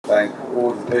thank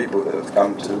all the people that have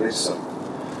come to listen,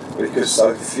 because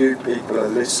so few people are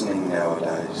listening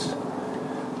nowadays.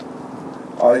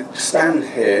 I stand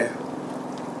here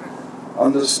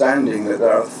understanding that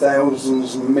there are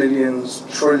thousands, millions,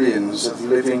 trillions of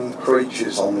living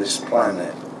creatures on this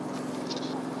planet.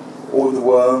 All the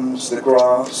worms, the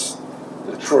grass,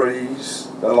 the trees,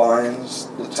 the lions,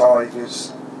 the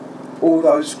tigers, all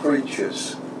those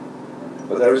creatures.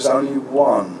 But there is only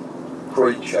one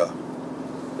creature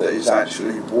that is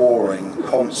actually warring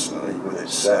constantly with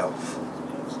itself,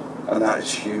 and that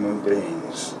is human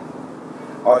beings.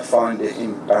 I find it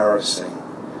embarrassing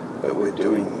that we're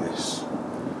doing this.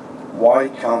 Why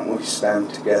can't we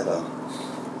stand together,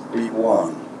 be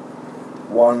one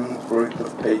group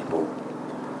of people,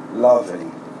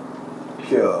 loving,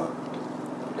 pure,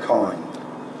 kind?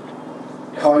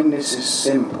 Kindness is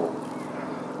simple.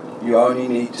 You only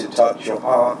need to touch your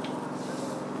heart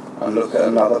and look at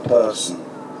another person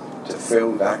to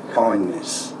feel that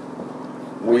kindness.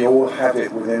 We all have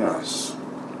it within us.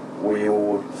 We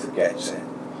all forget it.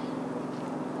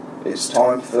 It's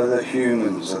time for the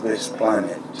humans of this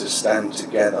planet to stand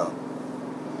together.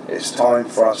 It's time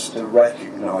for us to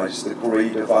recognise the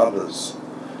greed of others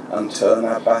and turn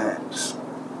our backs.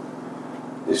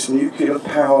 This nuclear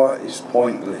power is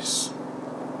pointless.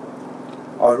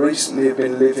 I recently have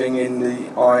been living in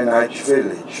the Iron Age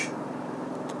village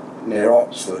near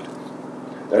Oxford.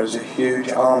 There is a huge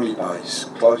army base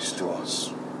close to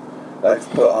us. They've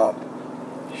put up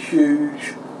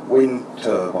huge wind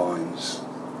turbines.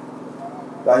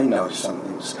 They know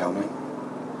something's coming.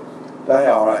 They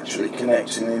are actually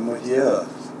connecting in with the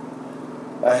earth.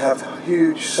 They have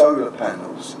huge solar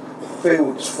panels,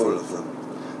 fields full of them.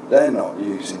 They're not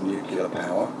using nuclear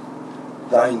power.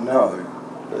 They know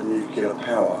that nuclear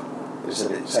power is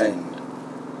at its end.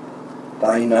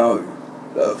 They know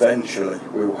that eventually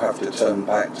we will have to turn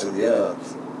back to the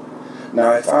earth.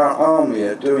 Now, if our army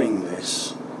are doing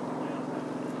this,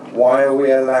 why are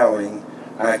we allowing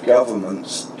our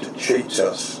governments to cheat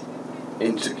us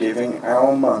into giving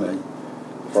our money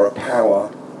for a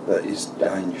power that is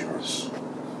dangerous?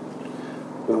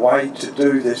 The way to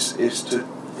do this is to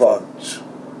vote.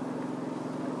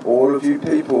 All of you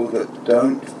people that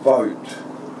don't vote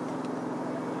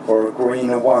for a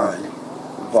greener way,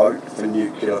 vote for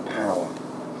nuclear power.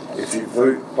 If you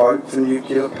vote for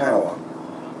nuclear power,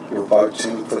 you're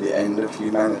voting for the end of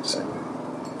humanity.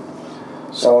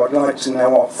 So I'd like to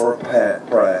now offer a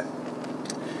prayer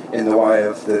in the way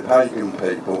of the pagan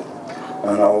people,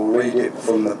 and I'll read it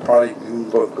from the pagan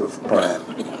book of prayer.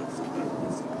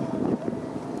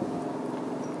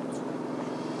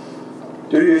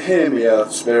 Do you hear me,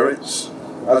 earth spirits,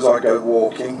 as I go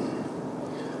walking?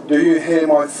 Do you hear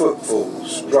my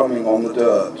footfalls drumming on the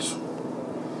dirt?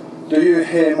 Do you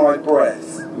hear my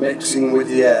breath mixing with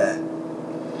the air?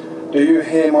 Do you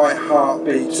hear my heart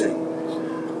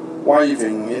beating,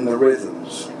 waving in the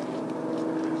rhythms?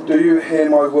 Do you hear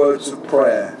my words of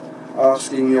prayer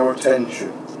asking your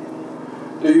attention?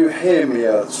 Do you hear me,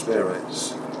 earth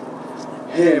spirits?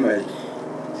 Hear me,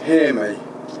 hear me,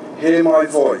 hear my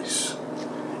voice.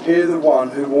 Hear the one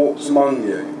who walks among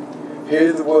you.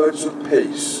 Hear the words of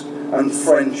peace and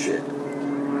friendship.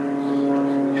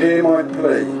 Hear my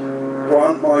plea,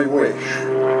 grant my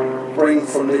wish. Bring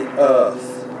from the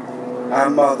earth our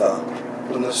mother,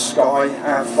 from the sky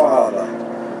our father,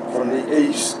 from the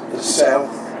east, the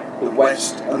south, the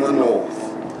west and the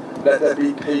north. Let there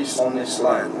be peace on this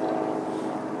land.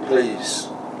 Please,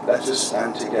 let us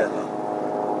stand together.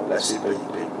 Blessed be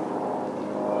people.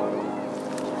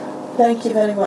 Thank you very much.